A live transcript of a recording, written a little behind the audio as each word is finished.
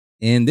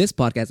In this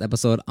podcast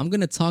episode, I'm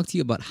going to talk to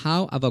you about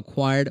how I've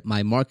acquired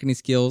my marketing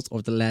skills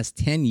over the last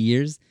 10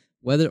 years,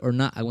 whether or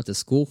not I went to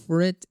school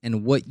for it,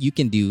 and what you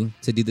can do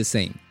to do the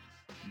same.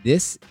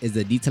 This is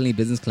the Detailing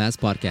Business Class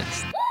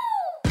Podcast.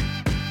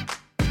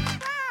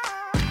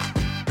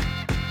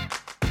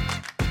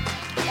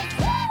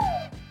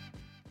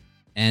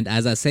 And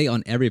as I say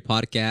on every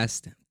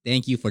podcast,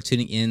 thank you for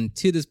tuning in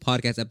to this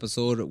podcast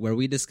episode where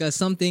we discuss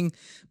something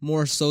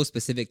more so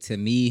specific to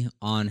me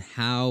on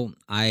how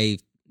I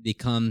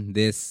become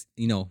this,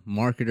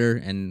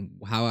 marketer and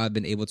how I've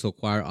been able to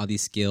acquire all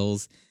these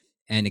skills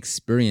and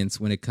experience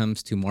when it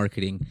comes to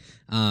marketing.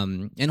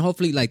 And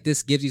hopefully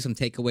this gives you some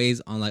takeaways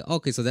on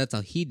okay, so that's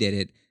how he did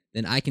it.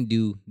 Then I can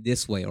do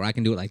this way, or I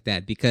can do it like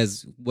that.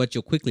 Because what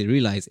you'll quickly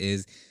realize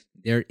is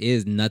there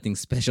is nothing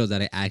special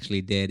that I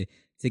actually did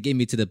to get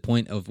me to the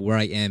point of where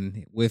I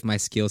am with my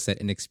skill set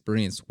and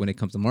experience when it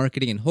comes to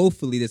marketing. And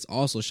hopefully this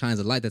also shines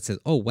a light that says,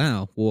 oh,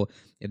 wow, well,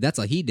 if that's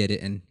how he did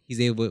it and he's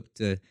able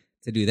to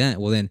do that,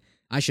 well, then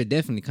I should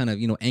definitely kind of,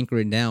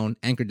 anchor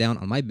down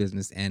on my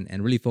business and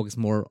really focus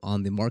more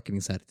on the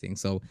marketing side of things.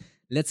 So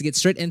let's get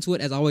straight into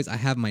it. As always, I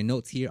have my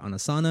notes here on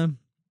Asana.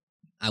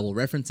 I will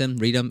reference them,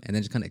 read them, and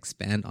then just kind of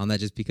expand on that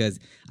just because,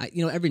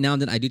 every now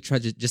and then I do try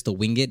just to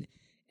wing it.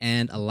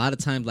 And a lot of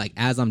times,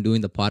 as I'm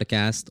doing the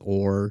podcast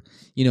or,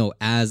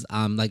 as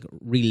I'm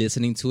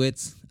re-listening to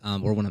it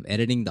or when I'm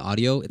editing the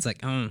audio, it's I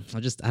don't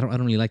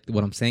really like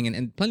what I'm saying.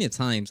 And plenty of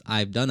times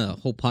I've done a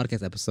whole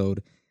podcast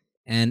episode,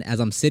 and as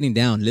I'm sitting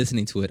down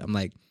listening to it, I'm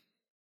like,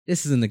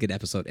 this isn't a good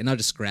episode. And I'll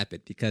just scrap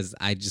it because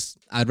I'd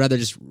rather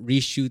just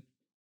reshoot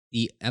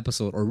the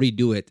episode or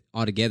redo it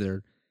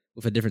altogether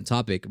with a different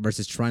topic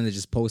versus trying to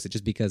just post it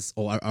just because,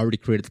 I already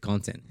created the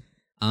content.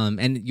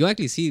 And you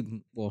actually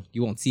see, well,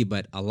 you won't see,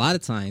 but a lot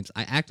of times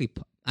I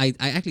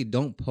actually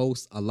don't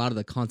post a lot of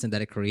the content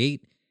that I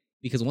create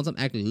because once I'm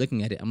actually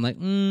looking at it, I'm like,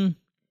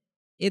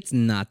 it's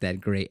not that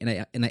great. And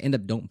I end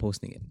up don't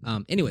posting it.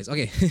 Anyways,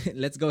 okay,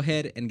 let's go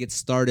ahead and get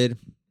started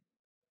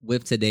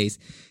with today's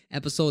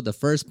episode. The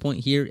first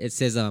point here, it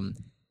says,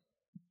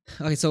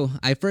 okay, so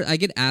I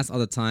get asked all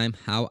the time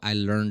how I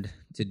learned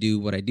to do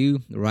what I do,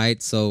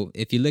 right? So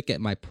if you look at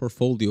my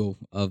portfolio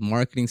of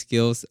marketing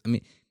skills,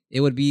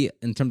 it would be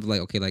in terms of I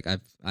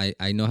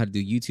know how to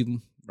do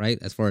YouTube, right?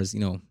 As far as,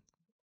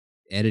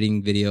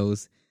 editing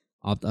videos,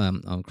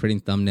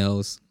 creating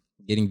thumbnails,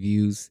 getting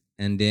views.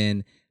 And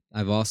then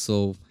I've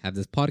also have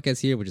this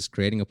podcast here, which is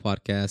creating a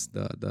podcast,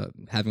 the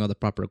having all the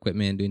proper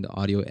equipment, doing the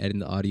audio, editing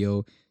the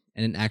audio,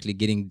 and then actually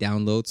getting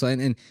downloads. So,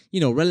 and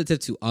relative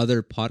to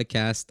other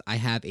podcasts, I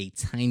have a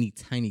tiny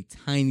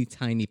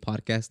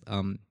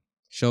podcast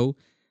show.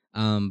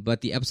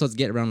 But the episodes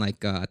get around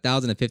 1,000 to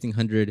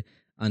 1,500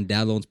 on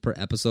downloads per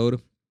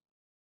episode.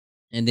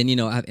 And then,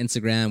 I have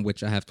Instagram,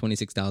 which I have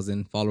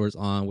 26,000 followers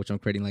on, which I'm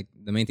creating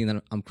the main thing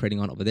that I'm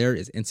creating on over there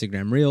is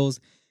Instagram Reels.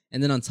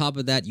 And then on top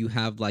of that, you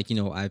have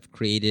I've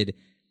created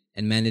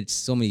and managed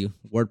so many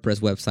WordPress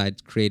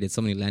websites, created so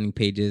many landing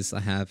pages. I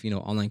have,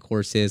 online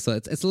courses. So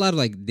it's a lot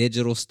of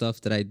digital stuff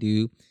that I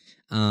do.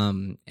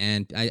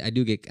 And I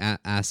do get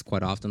asked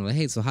quite often,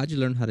 hey, so how'd you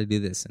learn how to do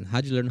this? And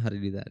how'd you learn how to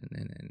do that?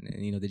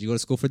 And did you go to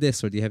school for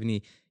this? Or do you have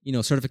any,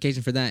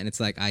 certification for that? And it's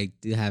I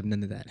do have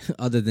none of that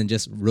other than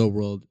just real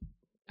world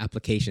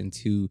application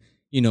to,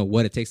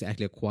 what it takes to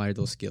actually acquire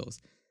those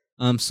skills.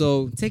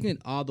 So taking it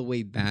all the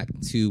way back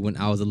to when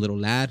I was a little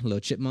lad,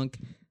 little chipmunk,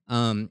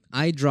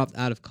 I dropped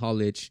out of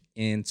college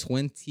in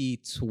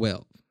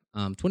 2012,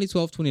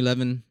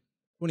 2011,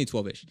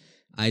 2012-ish.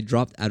 I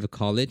dropped out of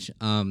college.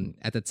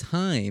 At the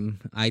time,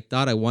 I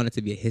thought I wanted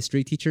to be a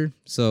history teacher.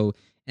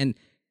 And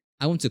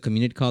I went to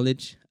community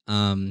college.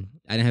 I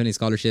didn't have any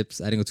scholarships.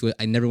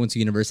 I never went to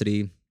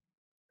university.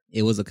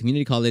 It was a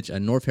community college, a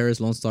North Harris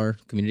Lone Star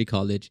Community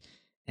College.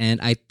 And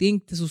I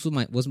think this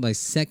was my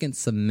second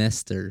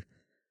semester.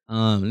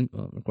 I'm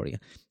recording.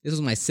 This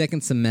was my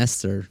second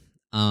semester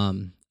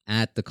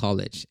at the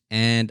college.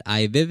 And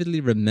I vividly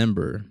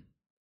remember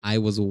I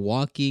was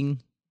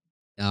walking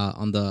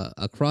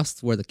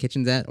across where the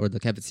kitchen's at or the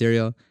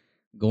cafeteria,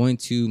 going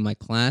to my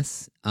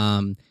class.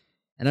 And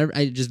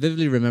I just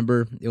vividly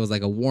remember it was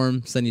a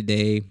warm, sunny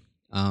day.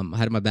 I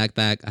had my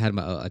backpack. I had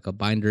my a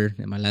binder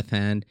in my left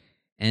hand.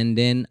 And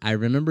then I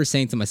remember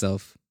saying to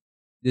myself,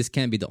 this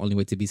can't be the only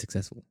way to be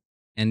successful.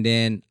 And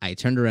then I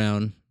turned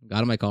around,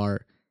 got in my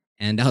car,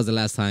 and that was the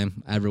last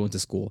time I ever went to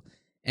school.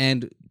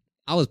 And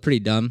I was pretty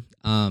dumb.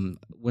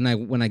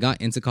 When I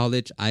got into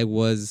college,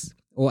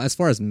 as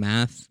far as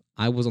math,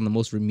 I was on the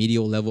most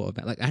remedial level of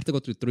math. I had to go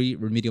through 3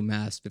 remedial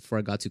maths before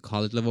I got to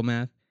college level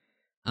math.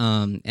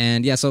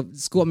 And yeah, so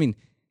school,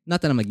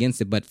 not that I'm against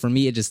it, but for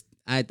me,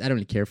 I don't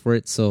really care for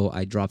it. So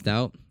I dropped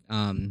out.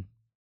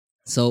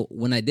 So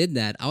when I did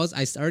that, I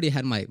already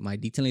had my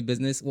detailing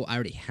business. Well, I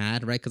already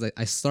had, right? Because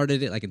I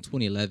started it in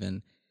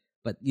 2011.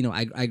 But,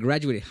 I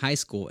graduated high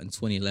school in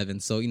 2011.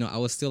 So, I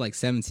was still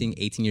 17,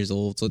 18 years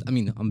old. So,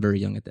 I'm very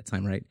young at that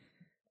time, right?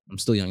 I'm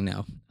still young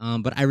now.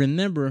 But I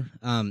remember,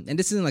 and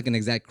this isn't an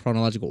exact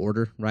chronological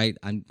order, right?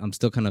 I'm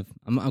still I'm kind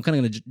of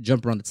going to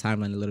jump around the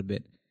timeline a little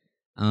bit.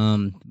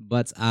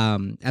 But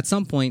at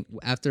some point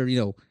after,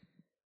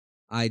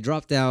 I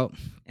dropped out,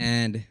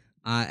 and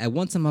at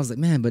one time I was like,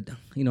 man, but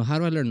how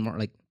do I learn more?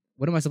 Like,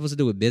 what am I supposed to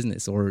do with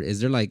business? Or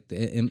is there like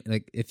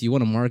if you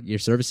want to market your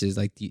services,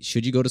 like,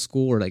 should you go to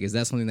school, or like, is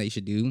that something that you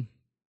should do?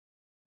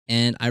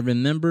 And I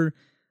remember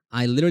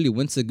I literally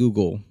went to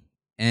Google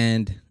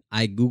and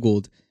I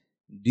Googled,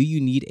 do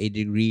you need a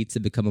degree to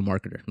become a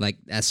marketer? Like,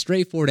 as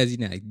straightforward as you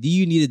know, like, do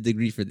you need a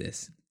degree for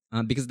this?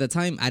 Because at the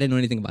time I didn't know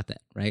anything about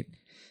that, right?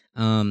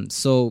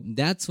 So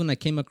that's when I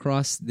came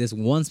across this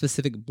one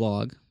specific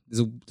blog,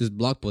 this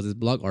blog post, this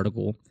blog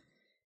article,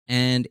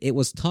 and it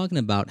was talking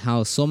about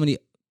how so many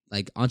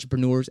like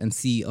entrepreneurs and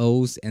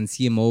CEOs and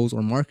CMOs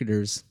or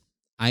marketers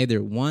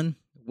either one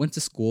went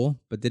to school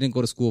but didn't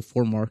go to school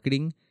for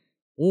marketing,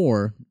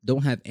 or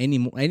don't have any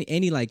more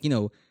any like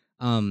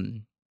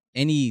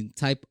any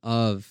type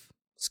of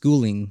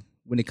schooling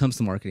when it comes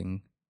to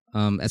marketing.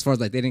 As far as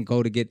like they didn't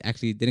go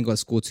to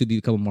school to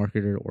become a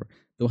marketer, or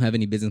don't have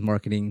any business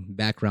marketing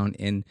background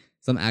in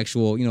some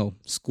actual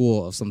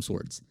school of some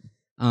sorts.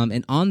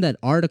 And on that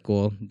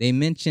article, they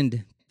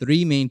mentioned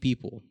three main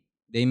people.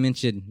 They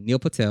mentioned Neil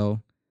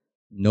Patel,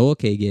 Noah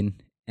Kagan,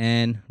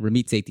 and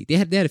Ramit Sethi. They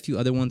had a few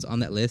other ones on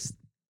that list.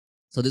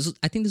 So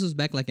I think this was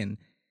back like in,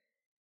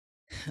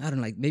 I don't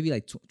know, like maybe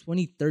like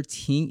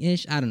 2013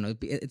 ish. I don't know.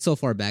 It's so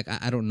far back.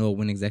 I don't know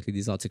when exactly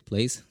these all took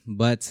place.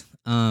 But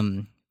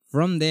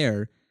from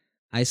there,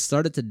 I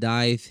started to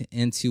dive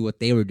into what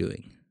they were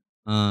doing.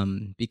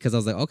 Because I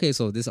was like, okay,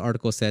 so this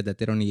article said that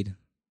they don't need,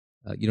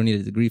 you don't need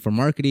a degree for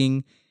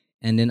marketing.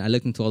 And then I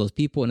looked into all those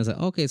people, and I was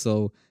like, okay,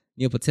 so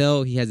Neil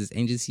Patel, he has this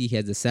agency, he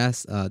has this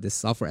SaaS, this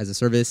software as a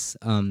service.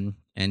 And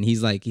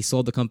he's like, he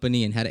sold the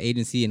company and had an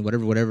agency and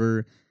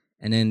whatever.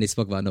 And then they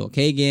spoke about Noah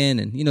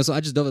Kagan, and so I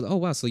just dove. Oh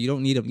wow! So you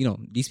don't need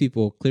these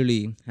people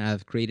clearly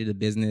have created a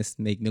business,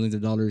 make millions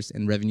of dollars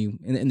in revenue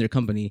in their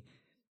company,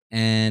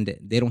 and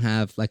they don't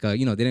have like a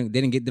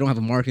they don't have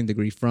a marketing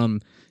degree from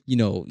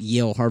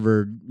Yale,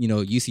 Harvard,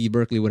 UC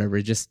Berkeley,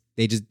 whatever.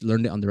 They just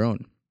learned it on their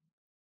own,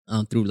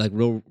 through like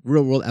real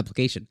world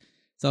application.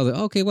 So I was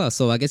like, okay, well,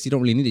 so I guess you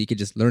don't really need it. You could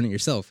just learn it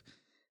yourself.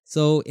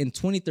 So in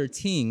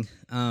 2013,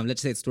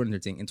 let's say it's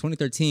 2013. In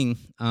 2013,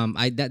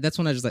 that's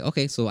when I was like,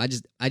 okay, so I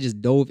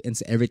just dove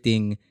into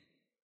everything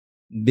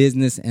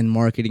business and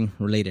marketing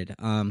related.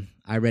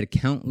 I read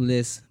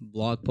countless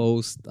blog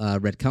posts,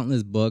 read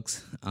countless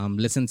books,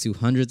 listened to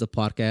hundreds of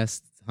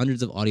podcasts,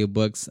 hundreds of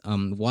audiobooks,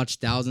 watched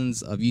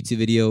thousands of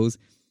YouTube videos,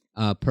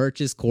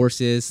 purchased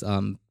courses,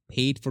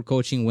 paid for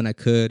coaching when I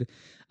could,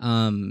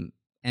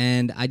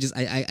 and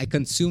I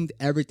consumed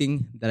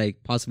everything that I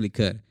possibly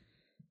could.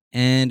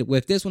 And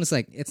with this one,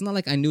 it's not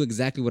like I knew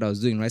exactly what I was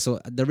doing, right?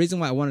 So the reason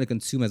why I wanted to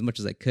consume as much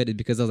as I could is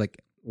because I was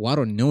like, well, I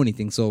don't know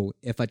anything. So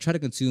if I try to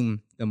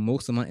consume the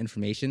most amount of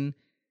information,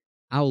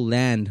 I'll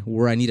land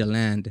where I need to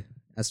land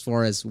as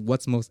far as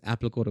what's most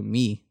applicable to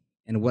me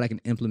and what I can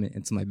implement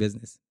into my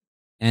business.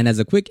 And as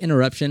a quick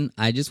interruption,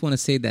 I just want to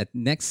say that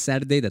next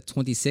Saturday, the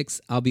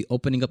 26th, I'll be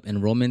opening up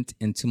enrollment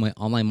into my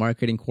online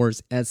marketing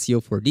course,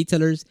 SEO for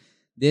Detailers.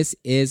 This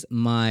is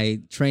my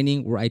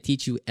training where I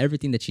teach you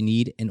everything that you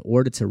need in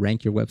order to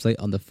rank your website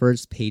on the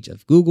first page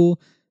of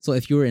Google. So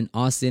if you're in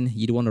Austin,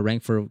 you'd want to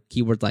rank for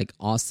keywords like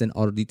Austin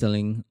auto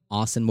detailing,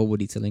 Austin mobile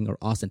detailing, or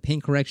Austin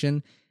paint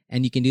correction.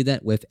 And you can do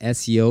that with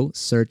SEO,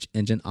 search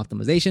engine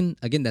optimization.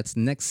 Again, that's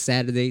next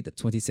Saturday, the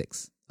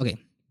 26th. Okay,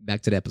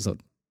 back to the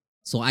episode.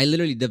 So I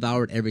literally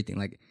devoured everything.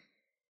 Like,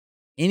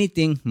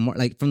 anything more,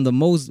 like from the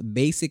most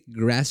basic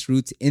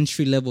grassroots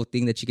entry level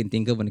thing that you can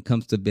think of when it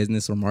comes to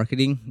business or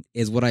marketing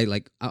is what I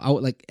like. I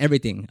would like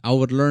everything. I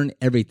would learn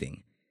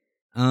everything.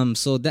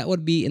 So that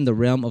would be in the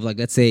realm of, like,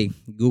 let's say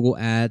Google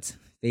ads,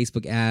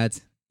 Facebook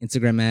ads,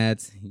 Instagram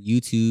ads,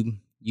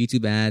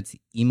 YouTube ads,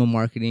 email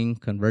marketing,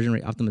 conversion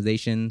rate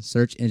optimization,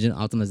 search engine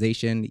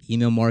optimization,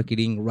 email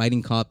marketing,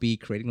 writing copy,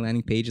 creating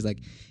landing pages, like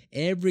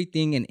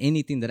everything and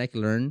anything that I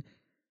could learn.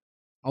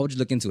 I would just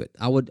look into it.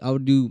 I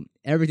would do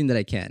everything that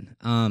I can.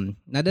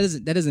 Now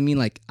that doesn't mean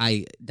like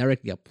I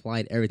directly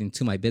applied everything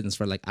to my business,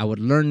 right? Like, I would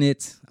learn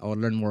it. I would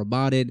learn more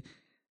about it.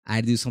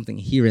 I'd do something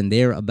here and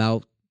there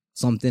about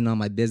something on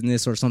my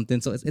business or something.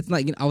 So it's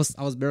like, I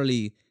was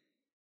barely,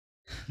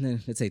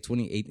 let's say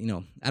 28,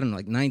 I don't know,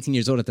 like 19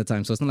 years old at the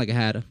time. So it's not like I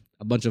had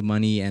a bunch of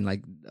money and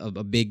like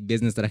a big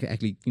business that I could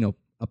actually,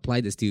 apply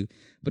this to.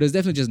 But it was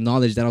definitely just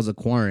knowledge that I was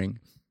acquiring.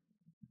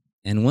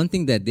 And one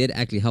thing that did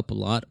actually help a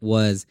lot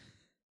was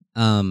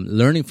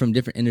learning from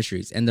different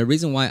industries. And the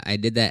reason why I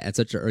did that at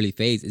such an early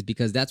phase is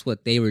because that's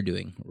what they were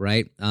doing,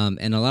 right?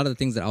 And a lot of the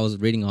things that I was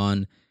reading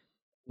on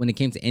when it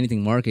came to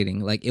anything marketing,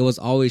 like, it was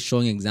always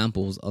showing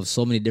examples of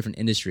so many different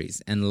industries.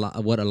 And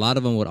what a lot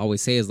of them would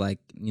always say is like,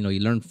 you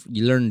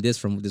learn this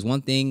from this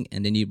one thing,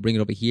 and then you bring it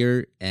over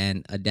here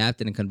and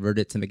adapt it and convert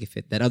it to make it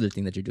fit that other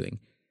thing that you're doing.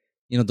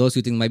 Those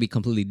two things might be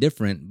completely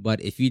different,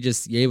 but if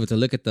you're able to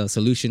look at the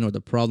solution or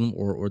the problem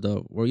or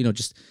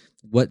just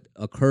what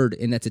occurred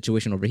in that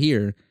situation over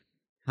here,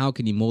 how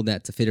can you mold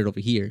that to fit it over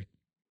here?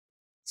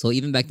 So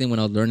even back then when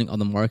I was learning all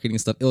the marketing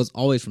stuff, it was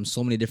always from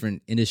so many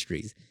different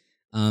industries.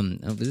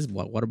 Is this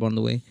water bottle on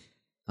the way?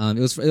 It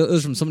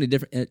was from so many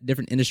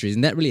different industries,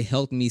 and that really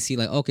helped me see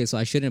like, okay, so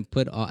I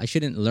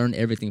shouldn't learn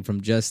everything from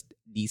just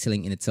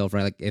detailing in itself,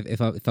 right? Like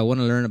if I want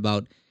to learn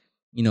about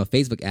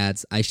Facebook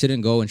ads, I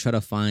shouldn't go and try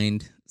to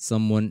find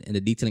someone in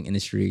the detailing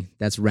industry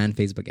that's ran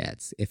Facebook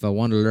ads. If I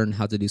want to learn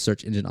how to do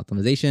search engine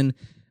optimization,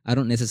 I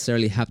don't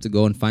necessarily have to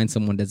go and find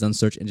someone that's done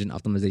search engine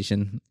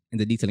optimization in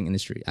the detailing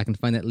industry. I can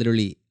find that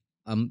literally,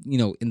 on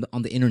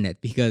the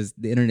internet, because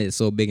the internet is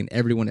so big and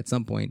everyone at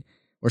some point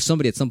or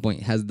somebody at some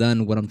point has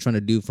done what I'm trying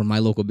to do for my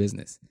local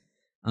business.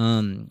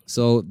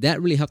 So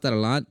that really helped out a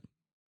lot,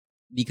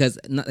 because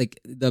not like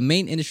the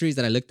main industries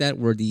that I looked at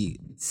were the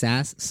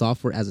SaaS,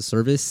 software as a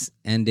service,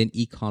 and then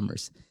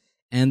e-commerce.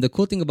 And the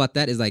cool thing about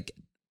that is like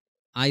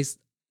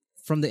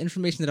from the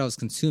information that I was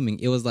consuming,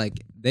 it was like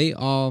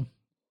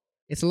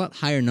it's a lot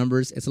higher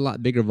numbers, it's a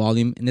lot bigger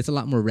volume, and it's a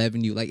lot more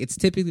revenue. Like it's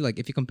typically like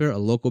if you compare a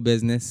local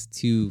business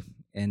to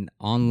an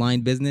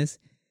online business,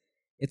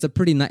 it's a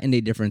pretty night and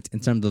day difference in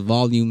terms of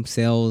volume,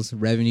 sales,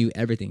 revenue,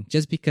 everything.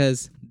 Just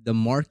because the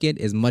market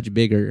is much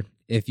bigger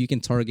if you can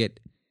target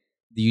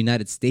the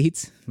United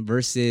States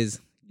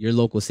versus your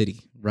local city,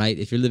 right?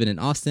 If you're living in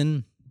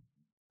Austin,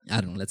 I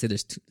don't know, let's say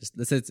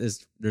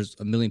there's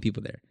a million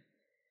people there.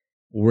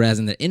 Whereas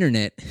in the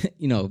internet,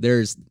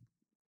 there's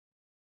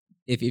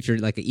if you're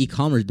like an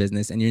e-commerce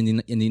business and you're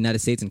in the United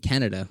States and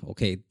Canada,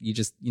 okay, you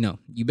just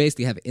you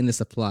basically have in the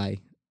supply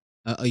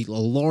a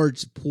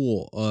large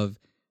pool of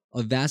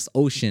a vast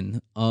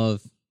ocean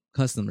of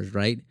customers,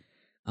 right?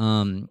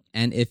 And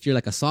if you're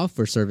like a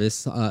software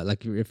service,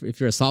 like if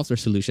you're a software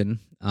solution,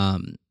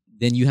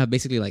 then you have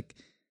basically like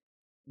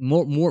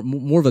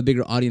more of a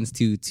bigger audience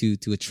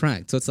to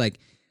attract. So it's like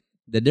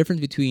the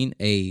difference between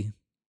an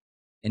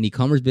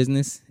e-commerce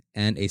business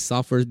and a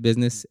software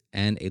business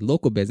and a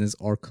local business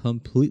are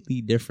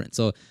completely different.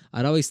 So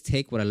I'd always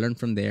take what I learned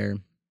from there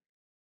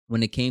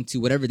when it came to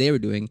whatever they were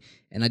doing,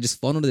 and I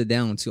just funneled it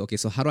down to, okay,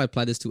 so how do I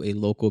apply this to a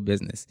local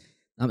business?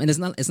 And it's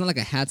not like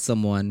I had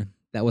someone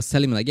that was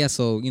telling me like, yeah,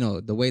 so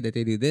the way that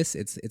they do this,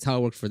 it's how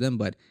it works for them,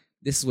 but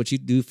this is what you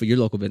do for your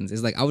local business.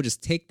 It's like I would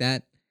just take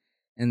that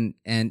and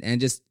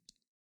just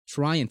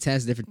try and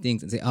test different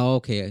things and say, oh,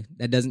 okay,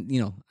 that doesn't,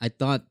 I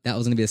thought that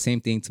was going to be the same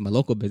thing to my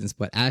local business,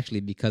 but actually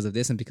because of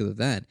this and because of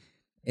that,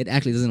 it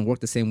actually doesn't work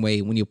the same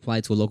way when you apply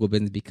it to a local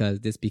business because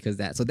this, because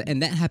that. So,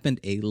 and that happened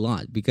a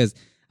lot, because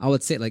I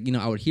would say like,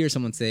 I would hear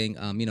someone saying,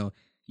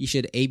 you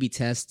should A/B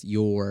test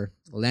your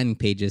landing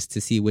pages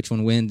to see which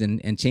one wins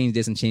and change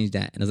this and change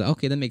that. And I was like,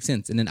 okay, that makes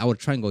sense. And then I would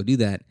try and go do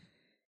that.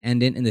 And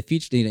then in the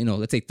future,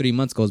 let's say 3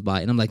 months goes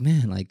by and I'm like,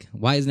 man, like,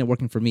 why isn't it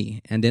working for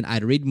me? And then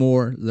I'd read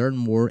more, learn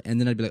more. And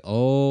then I'd be like,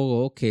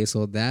 oh, okay.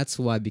 So that's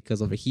why,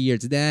 because over here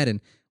it's that. And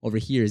over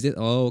here is it.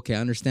 Oh, okay.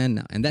 I understand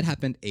now. And that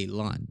happened a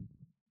lot,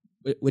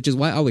 which is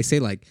why I always say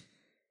like,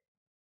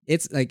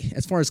 it's like,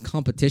 as far as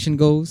competition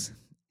goes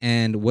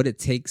and what it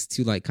takes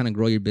to like kind of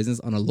grow your business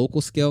on a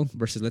local scale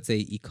versus let's say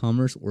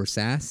e-commerce or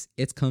SaaS,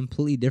 it's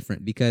completely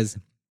different, because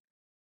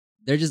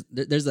there's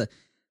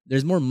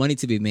more money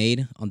to be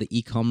made on the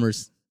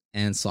e-commerce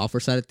and software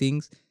side of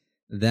things,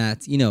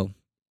 that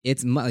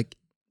it's like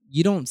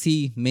you don't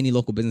see many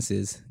local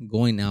businesses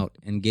going out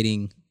and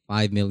getting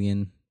 $5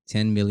 million,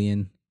 $10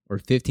 million, or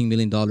 $15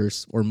 million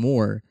or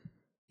more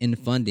in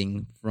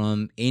funding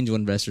from angel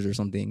investors or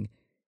something,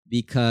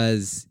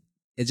 because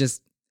it's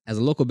just, as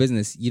a local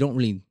business, you don't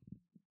really,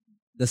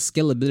 the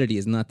scalability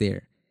is not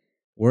there.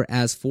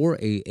 Whereas for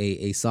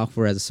a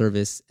software as a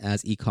service,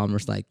 as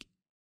e-commerce, like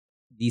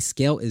the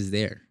scale is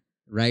there,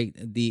 right?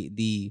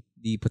 The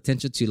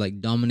potential to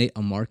like dominate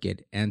a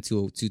market and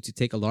to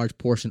take a large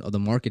portion of the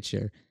market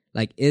share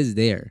like is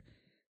there.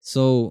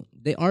 So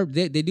they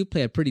do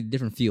play a pretty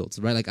different fields,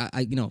 right? Like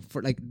I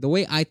for like the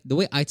way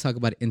I talk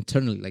about it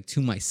internally, like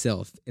to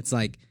myself, it's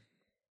like,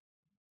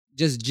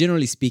 just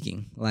generally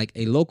speaking, like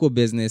a local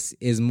business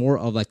is more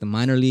of like the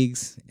minor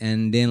leagues,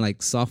 and then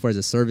like software as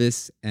a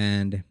service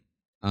and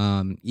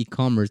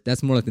e-commerce,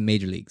 that's more like the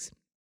major leagues.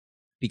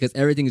 Because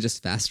everything is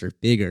just faster,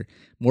 bigger,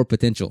 more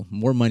potential,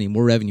 more money,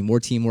 more revenue, more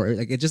team, more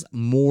like it's just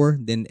more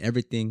than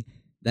everything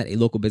that a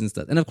local business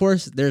does. And of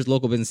course, there's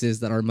local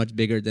businesses that are much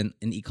bigger than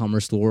an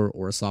e-commerce store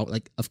or a software,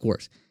 like of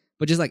course.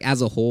 But just like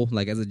as a whole,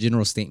 like as a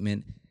general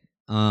statement,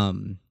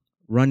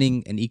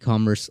 running an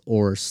e-commerce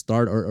or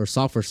or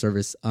software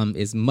service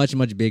is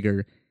much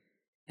bigger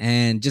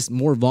and just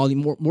more volume,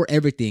 more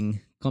everything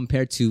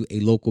compared to a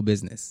local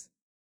business.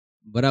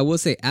 But I will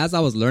say, as I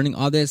was learning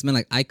all this, man,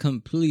 like I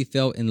completely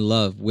fell in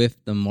love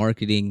with the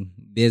marketing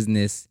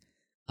business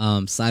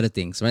side of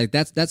things, right?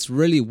 That's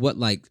really what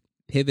like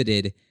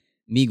pivoted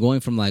me going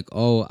from like,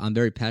 oh, I'm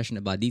very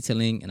passionate about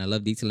detailing and I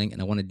love detailing and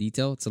I want to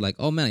detail, to like,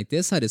 oh man, like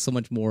this side is so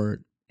much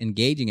more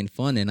engaging and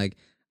fun, and like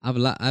I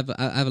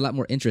have a lot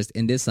more interest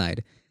in this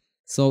side.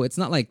 So it's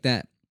not like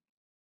that.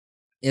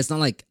 It's not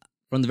like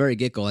from the very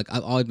get go, like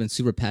I've always been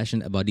super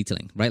passionate about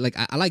detailing, right? Like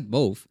I like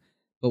both.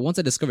 But once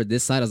I discovered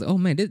this side, I was like, oh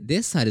man,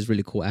 this side is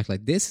really cool. Act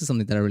like this is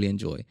something that I really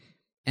enjoy.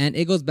 And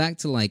it goes back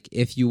to like,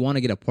 if you want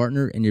to get a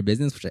partner in your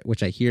business,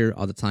 which I hear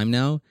all the time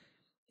now,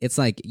 it's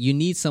like you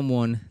need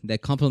someone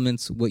that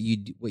complements what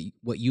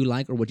what you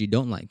like or what you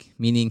don't like.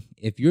 Meaning,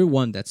 if you're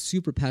one that's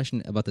super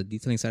passionate about the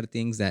detailing side of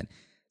things, that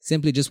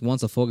simply just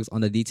wants to focus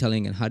on the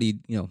detailing and how do you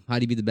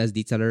be the best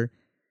detailer,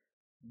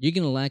 you're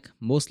gonna lack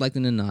most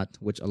likely than not,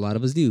 which a lot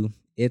of us do.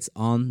 It's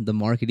on the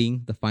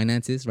marketing, the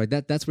finances, right?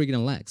 That's where you're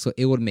gonna lack. So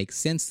it would make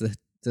sense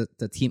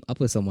to team up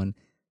with someone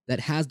that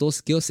has those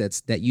skill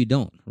sets that you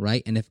don't,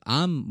 right? And if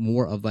I'm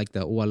more of like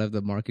I love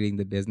the marketing,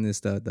 the business,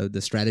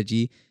 the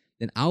strategy,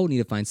 then I would need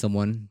to find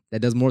someone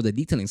that does more of the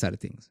detailing side of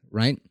things,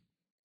 right?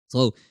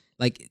 So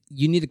like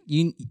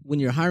you when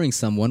you're hiring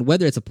someone,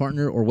 whether it's a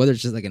partner or whether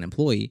it's just like an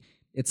employee,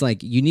 it's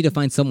like you need to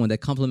find someone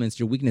that complements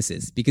your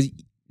weaknesses, because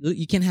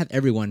you can't have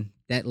everyone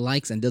that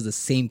likes and does the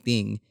same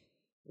thing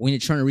when you're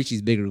trying to reach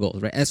these bigger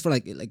goals, right? As for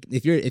like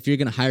if you're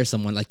gonna hire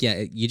someone, like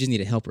yeah, you just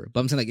need a helper. But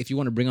I'm saying like if you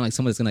want to bring on like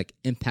someone that's gonna like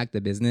impact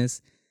the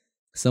business,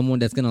 someone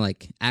that's gonna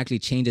like actually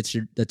change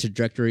the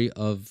trajectory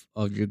of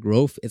your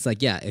growth, it's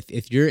like yeah,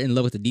 if you're in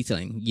love with the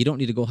detailing, you don't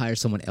need to go hire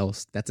someone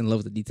else that's in love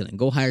with the detailing.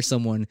 Go hire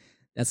someone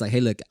that's like, hey,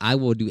 look, I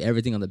will do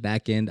everything on the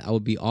back end. I will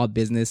be all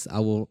business. I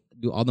will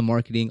do all the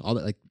marketing, all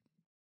that. Like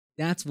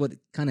that's what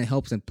kind of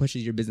helps and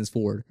pushes your business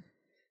forward.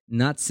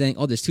 Not saying,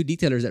 oh, there's two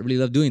detailers that really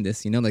love doing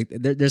this. Like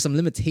there's some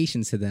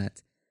limitations to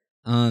that,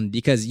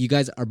 because you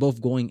guys are both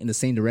going in the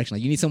same direction.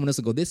 Like you need someone else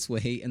to go this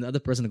way and the other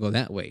person to go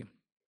that way.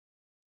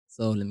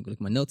 So let me look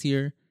at my notes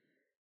here.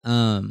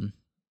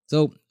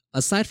 So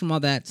aside from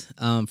all that,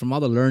 from all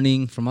the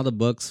learning, from all the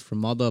books,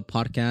 from all the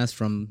podcasts,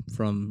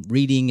 from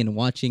reading and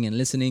watching and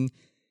listening,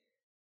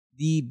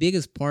 the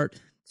biggest part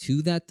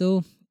to that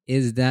though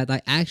is that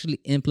I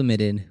actually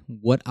implemented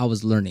what I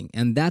was learning,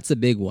 and that's a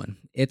big one.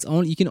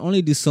 You can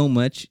only do so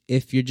much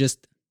if you're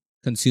just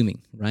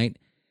consuming, right?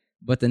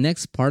 But the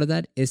next part of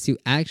that is to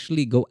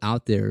actually go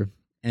out there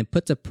and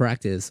put to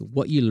practice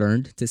what you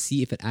learned to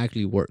see if it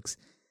actually works.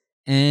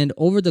 And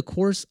over the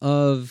course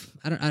of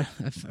I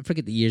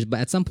forget the years,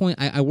 but at some point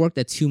I worked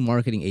at 2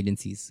 marketing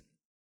agencies.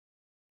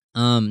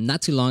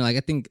 Not too long, like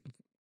I think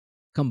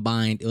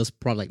combined it was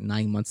probably like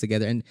 9 months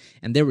together, and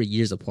they were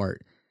years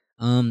apart.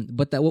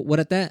 But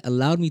what that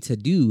allowed me to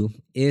do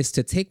is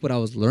to take what I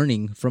was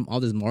learning from all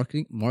this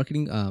marketing,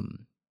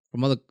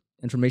 from all the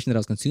information that I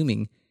was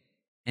consuming,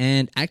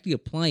 and actually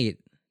apply it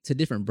to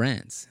different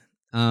brands.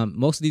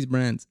 Most of these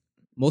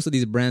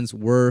brands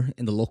were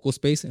in the local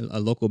space, a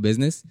local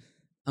business.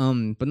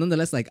 But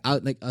nonetheless,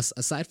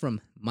 aside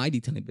from my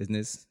detailing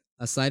business,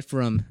 aside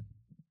from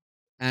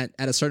at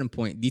a certain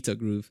point, Detail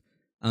Groove,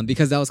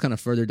 because that was kind of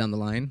further down the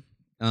line.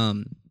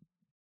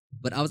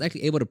 But I was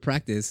actually able to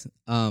practice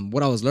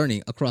what I was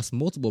learning across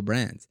multiple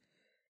brands.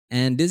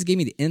 And this gave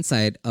me the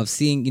insight of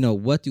seeing,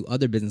 what do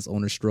other business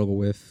owners struggle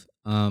with?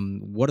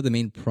 What are the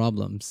main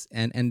problems?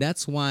 And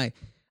that's why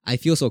I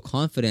feel so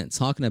confident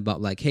talking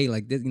about like, hey,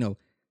 like this,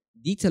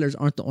 detailers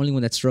aren't the only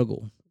one that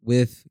struggle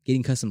with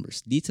getting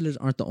customers. Detailers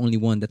aren't the only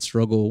one that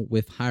struggle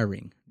with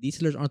hiring.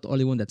 Detailers aren't the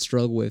only one that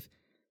struggle with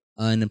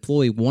an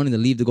employee wanting to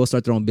leave to go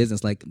start their own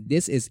business. Like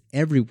this is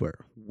everywhere,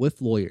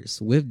 with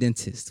lawyers, with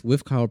dentists,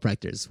 with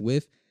chiropractors,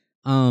 with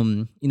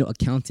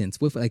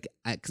accountants, with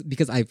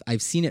because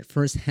I've seen it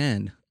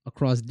firsthand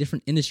across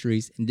different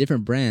industries and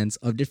different brands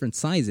of different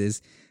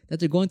sizes that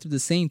they're going through the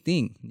same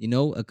thing.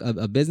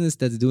 A business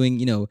that's doing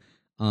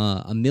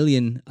 $1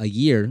 million a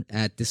year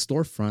at this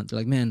storefront, they're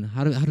like, man,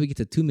 how do we get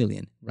to 2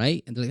 million,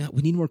 right? And they're like, oh,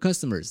 we need more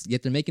customers.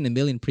 Yet they're making $1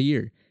 million per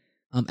year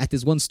at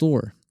this one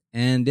store.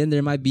 And then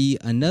there might be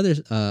another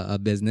a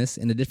business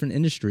in a different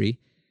industry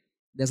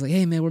that's like,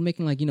 hey man, we're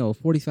making like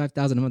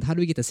 45,000 a month. How do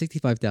we get to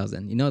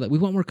 65,000? That we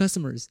want more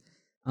customers.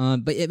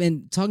 But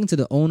talking to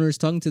the owners,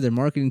 talking to their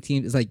marketing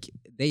team, it's like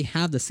they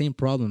have the same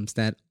problems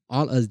that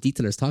all us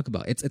detailers talk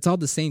about. It's all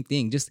the same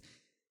thing, just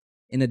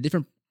in a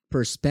different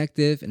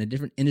perspective, in a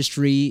different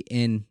industry,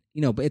 and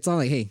but it's all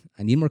like, hey,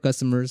 I need more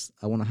customers.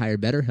 I want to hire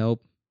better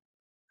help.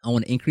 I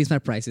want to increase my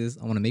prices.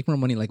 I want to make more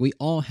money. Like we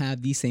all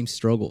have these same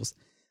struggles.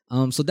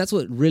 So that's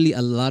what really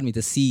allowed me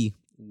to see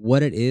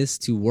what it is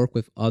to work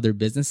with other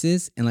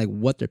businesses and like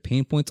what their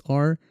pain points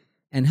are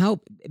and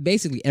how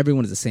basically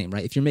everyone is the same,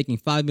 right? If you're making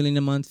 $5 million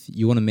a month,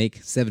 you want to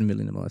make $7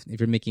 million a month. If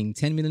you're making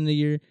 $10 million a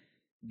year,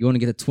 you want to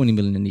get to $20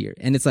 million in a year.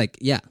 And it's like,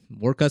 yeah,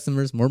 more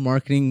customers, more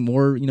marketing,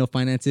 more,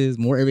 finances,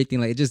 more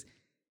everything. Like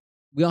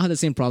we all have the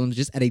same problems,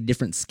 just at a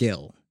different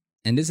scale.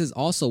 And this is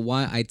also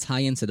why I tie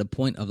into the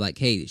point of like,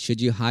 hey,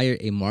 should you hire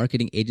a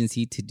marketing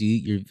agency to do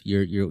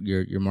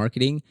your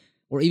marketing?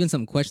 Or even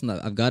some question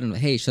that I've gotten,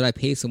 hey, should I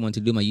pay someone to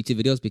do my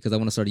YouTube videos because I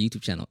want to start a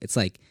YouTube channel? It's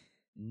like,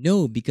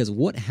 no, because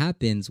what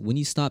happens when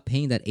you stop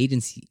paying that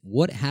agency?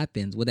 What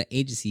happens when that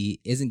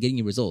agency isn't getting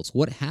you results?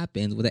 What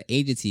happens when that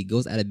agency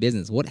goes out of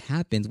business? What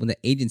happens when the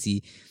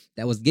agency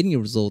that was getting you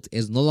results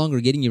is no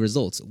longer getting you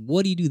results?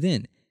 What do you do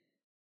then?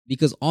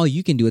 Because all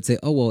you can do is say,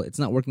 oh, well, it's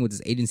not working with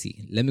this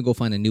agency. Let me go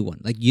find a new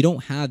one. Like you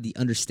don't have the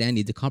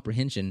understanding, the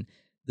comprehension,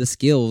 the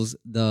skills,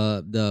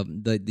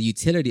 the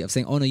utility of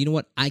saying, oh no, you know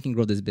what? I can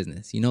grow this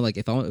business. Like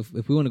if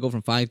we want to go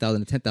from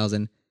 5,000 to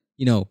 10,000,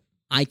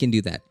 I can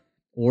do that.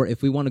 or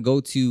if we want to go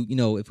to,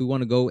 if we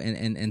want to go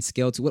and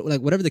scale to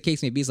like whatever the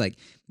case may be, it's like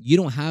you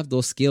don't have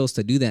those skills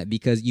to do that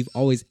because you've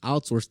always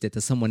outsourced it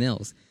to someone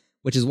else.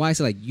 Which is why I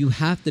say like you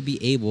have to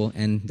be able,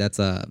 and that's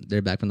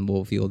they're back from the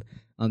mobile field.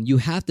 You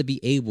have to be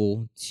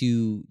able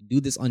to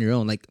do this on your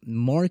own, like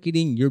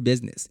marketing your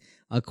business,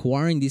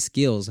 acquiring these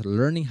skills,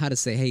 learning how to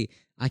say, hey,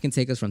 I can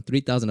take us from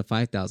 3,000 to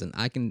 5,000.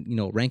 I can,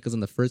 rank us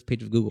on the first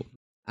page of Google.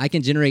 I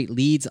can generate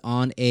leads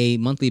on a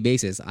monthly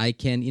basis. I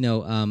can,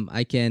 build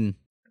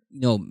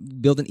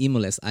an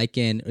email list. I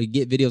can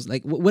get videos,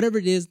 like whatever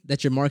it is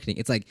that you're marketing.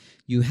 It's like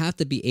you have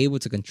to be able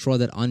to control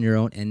that on your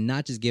own and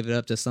not just give it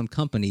up to some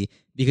company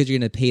because you're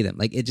going to pay them.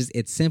 Like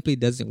it simply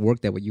doesn't work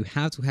that way. You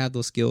have to have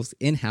those skills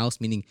in-house,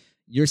 meaning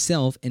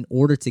yourself, in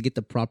order to get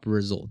the proper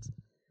results.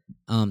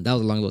 That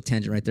was a long little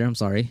tangent right there. I'm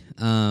sorry.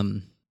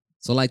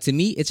 So like to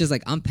me, it's just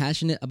like I'm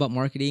passionate about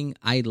marketing.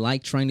 I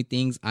like trying new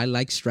things. I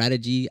like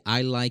strategy.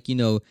 I like,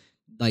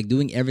 like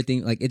doing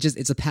everything. Like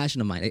it's a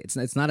passion of mine.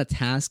 It's not a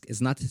task.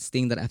 It's not this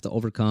thing that I have to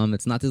overcome.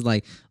 It's not this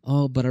like,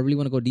 oh, but I really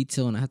want to go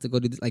detail and I have to go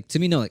do this. Like to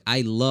me, no, like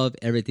I love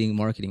everything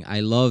marketing.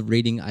 I love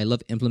reading. I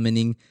love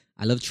implementing.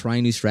 I love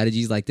trying new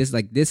strategies. Like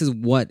this is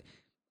what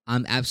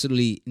I'm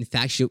absolutely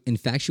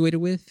infatuated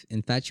with. I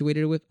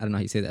don't know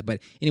how you say that, but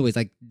anyways,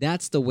 like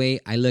that's the way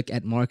I look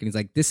at marketing. It's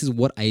like, this is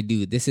what I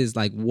do. This is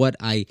like what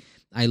I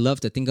love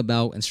to think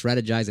about and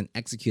strategize and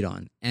execute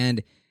on.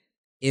 And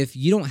if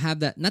you don't have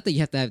that, not that you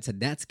have to have it to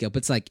that scale, but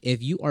it's like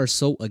if you are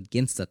so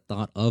against the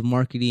thought of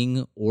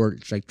marketing or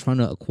like trying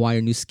to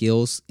acquire new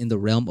skills in the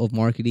realm of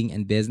marketing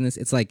and business,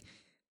 it's like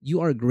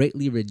you are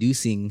greatly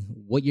reducing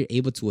what you're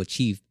able to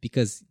achieve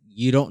because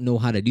you don't know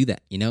how to do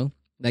that,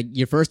 Like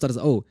your first thought is,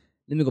 oh,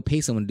 let me go pay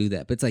someone to do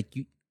that. But it's like,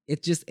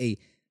 it's just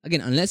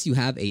again, unless you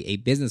have a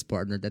business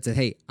partner that said,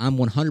 hey, I'm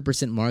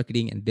 100%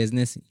 marketing and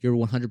business, you're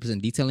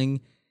 100% detailing,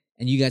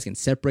 and you guys can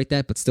separate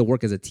that but still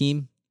work as a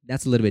team,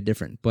 that's a little bit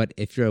different. But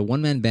if you're a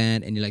one-man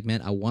band and you're like,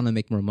 man, I want to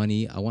make more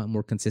money, I want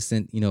more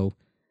consistent,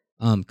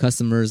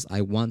 customers,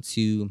 I want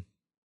to,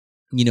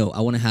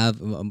 I want to have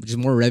just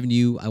more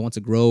revenue, I want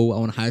to grow, I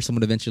want to hire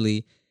someone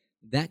eventually,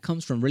 that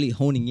comes from really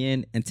honing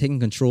in and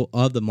taking control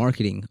of the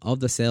marketing, of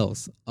the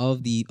sales,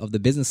 of the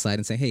business side,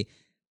 and saying, hey,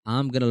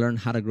 I'm going to learn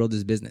how to grow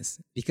this business.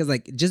 Because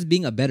like just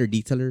being a better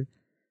detailer,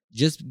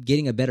 just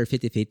getting a better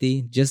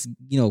 50-50, just,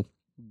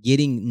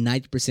 getting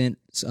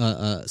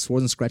 90%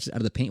 swords and scratches out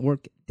of the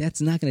paintwork,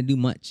 that's not going to do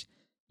much.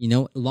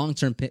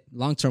 Long-term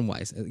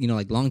wise,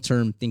 like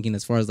long-term thinking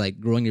as far as like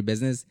growing your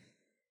business,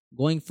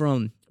 going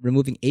from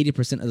removing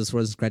 80% of the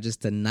swords and scratches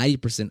to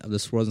 90% of the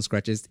swords and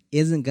scratches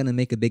isn't going to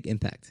make a big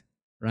impact,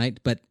 right?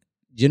 But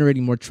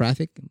generating more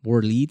traffic,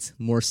 more leads,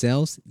 more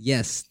sales,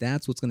 yes,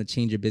 that's what's going to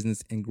change your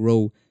business and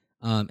grow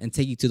and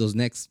take you to those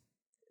next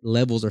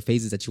levels or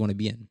phases that you want to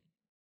be in.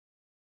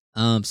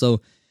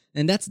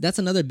 And that's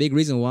another big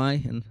reason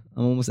why, and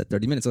I'm almost at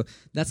 30 minutes. So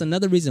that's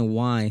another reason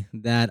why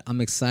that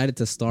I'm excited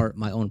to start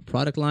my own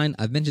product line.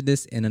 I've mentioned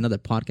this in another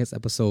podcast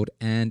episode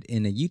and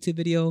in a YouTube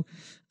video.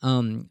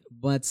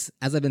 But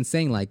as I've been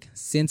saying, like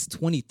since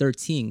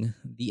 2013,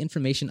 the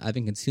information I've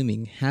been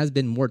consuming has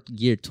been more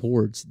geared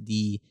towards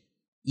the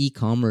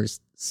e-commerce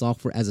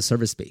software as a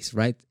service space,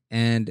 right?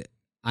 And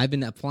I've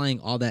been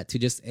applying all that to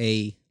just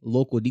a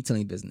local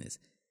detailing business.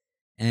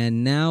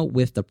 And now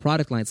with the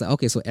product line, it's like,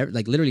 okay, so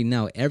like literally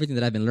now everything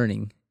that I've been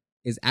learning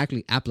is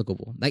actually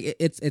applicable. Like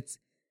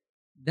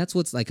that's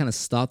what's like kind of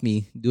stopped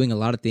me doing a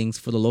lot of things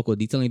for the local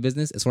detailing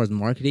business as far as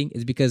marketing,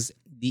 is because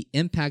the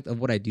impact of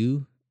what I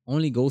do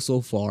only goes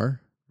so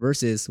far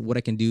versus what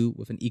I can do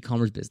with an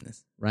e-commerce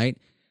business, right?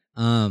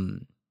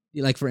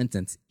 Like for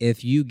instance,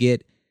 if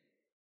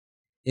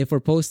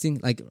we're posting,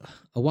 like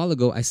a while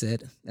ago, I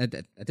said at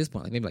this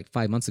point, like maybe like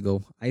 5 months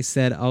ago, I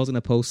said I was going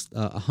to post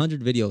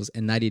 100 videos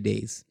in 90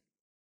 days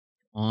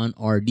on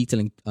our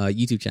detailing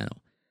YouTube channel,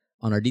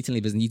 on our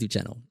detailing business YouTube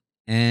channel.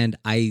 And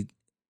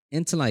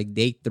into like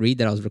day 3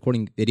 that I was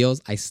recording videos,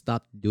 I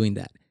stopped doing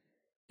that.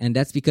 And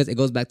that's because it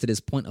goes back to this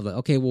point of like,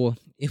 okay, well,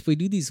 if we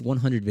do these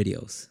 100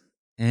 videos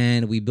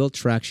and we build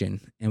traction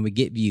and we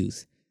get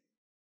views,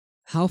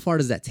 how far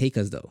does that take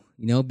us though?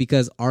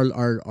 Because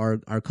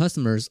our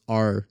customers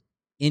are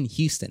in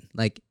Houston.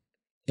 Like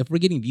if we're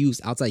getting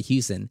views outside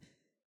Houston,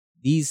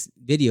 these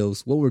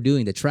videos, what we're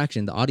doing, the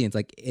traction, the audience,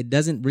 like it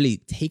doesn't really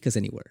take us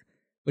anywhere.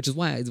 Which is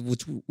why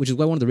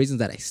one of the reasons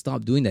that I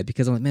stopped doing that,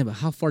 because I'm like, man, but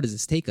how far does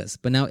this take us?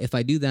 But now if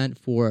I do that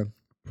for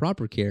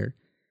Proper Care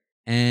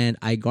and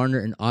I garner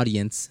an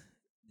audience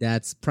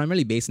that's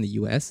primarily based in the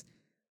US,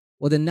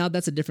 well, then now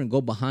that's a different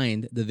goal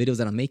behind the videos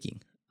that I'm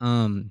making.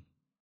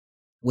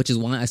 Which is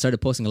why I started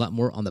posting a lot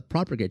more on the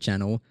Proper Care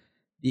channel,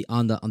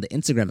 on the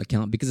Instagram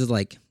account, because it's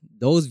like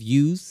those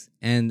views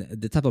and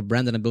the type of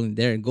brand that I'm building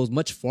there, it goes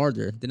much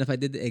farther than if I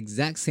did the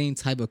exact same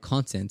type of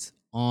content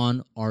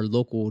on our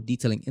local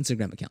detailing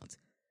Instagram account.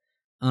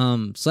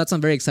 So that's,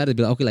 I'm very excited to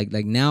be like, okay,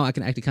 like now I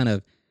can actually kind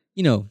of,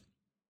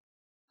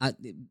 I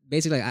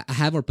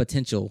have more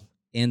potential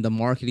in the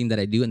marketing that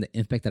I do and the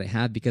impact that I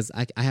have, because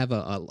I have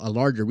a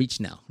larger reach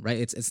now, right?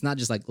 It's not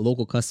just like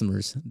local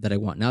customers that I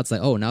want. Now it's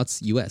like, oh, now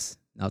it's US,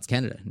 now it's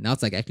Canada. Now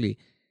it's like actually,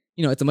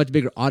 it's a much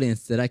bigger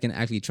audience that I can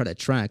actually try to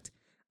attract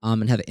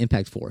and have an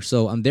impact for.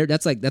 So I'm there.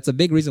 That's a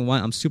big reason why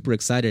I'm super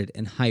excited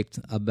and hyped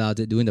about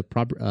doing the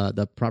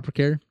proper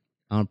care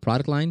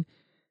product line,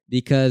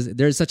 because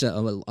there's such a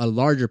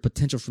larger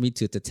potential for me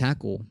to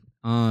tackle.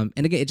 And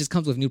again, it just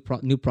comes with new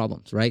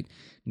problems, right?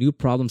 New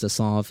problems to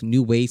solve,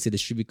 new ways to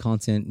distribute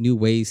content, new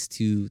ways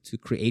to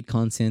create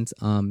content,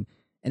 and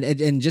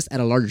just at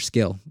a larger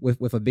scale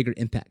with a bigger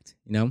impact,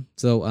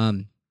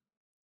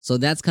 So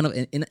that's kind of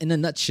in a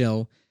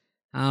nutshell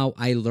how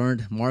I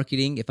learned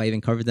marketing, if I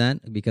even covered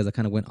that, because I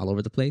kind of went all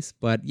over the place.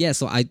 But yeah,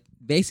 so I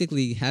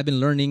basically have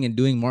been learning and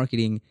doing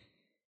marketing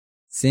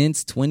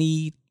since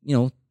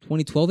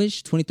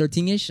 2012-ish,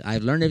 2013-ish.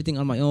 I've learned everything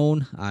on my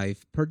own.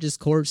 I've purchased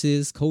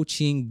courses,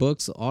 coaching,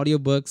 books,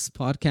 audiobooks,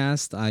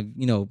 podcasts.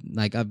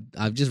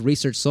 I've just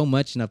researched so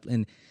much,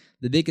 and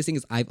the biggest thing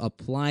is I've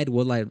applied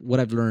what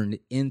I've learned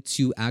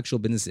into actual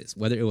businesses,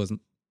 whether it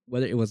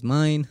was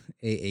mine,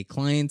 a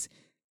client.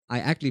 I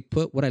actually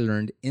put what I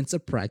learned into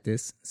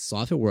practice,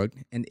 saw if it worked,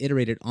 and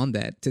iterated on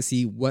that to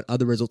see what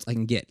other results I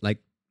can get. Like,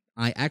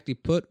 I actually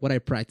put what I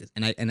practiced,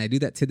 and I do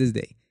that to this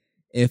day.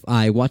 If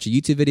I watch a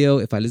YouTube video,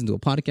 if I listen to a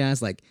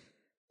podcast, like,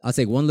 I'll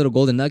take one little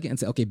golden nugget and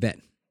say, okay, bet.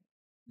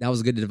 That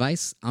was good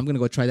advice. I'm going to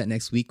go try that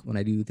next week when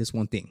I do this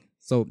one thing.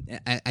 So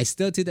I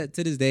still do that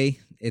to this day.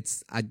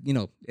 It's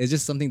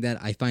just something that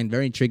I find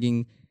very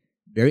intriguing,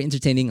 very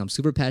entertaining. I'm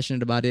super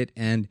passionate about it,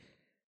 and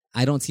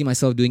I don't see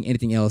myself doing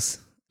anything else.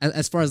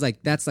 As far as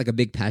like, that's like a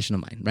big passion of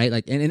mine, right?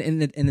 Like, and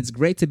it's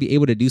great to be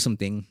able to do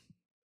something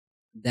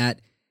that,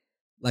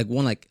 like,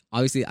 one, like,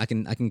 obviously I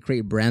can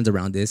create brands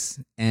around this,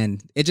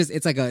 and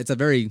it's a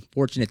very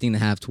fortunate thing to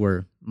have, to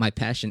where my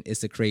passion is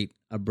to create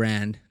a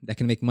brand that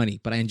can make money,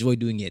 but I enjoy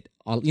doing it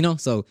all,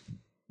 so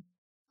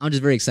I'm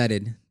just very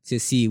excited to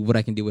see what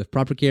I can do with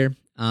Proper Care.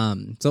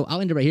 So I'll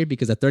end it right here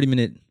because a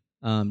 30-minute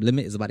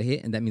limit is about to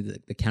hit, and that means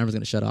that the camera's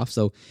going to shut off.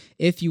 So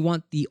if you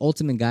want the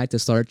ultimate guide to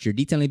start your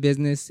detailing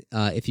business,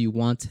 if you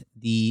want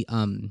to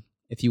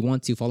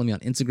follow me on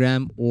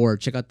Instagram or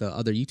check out the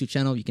other YouTube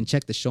channel, you can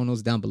check the show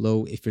notes down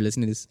below if you're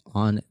listening to this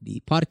on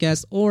the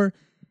podcast, or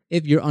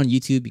if you're on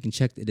YouTube, you can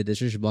check the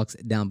description box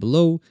down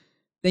below.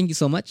 Thank you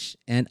so much,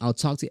 and I'll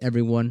talk to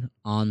everyone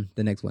on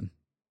the next one.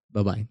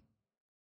 Bye-bye.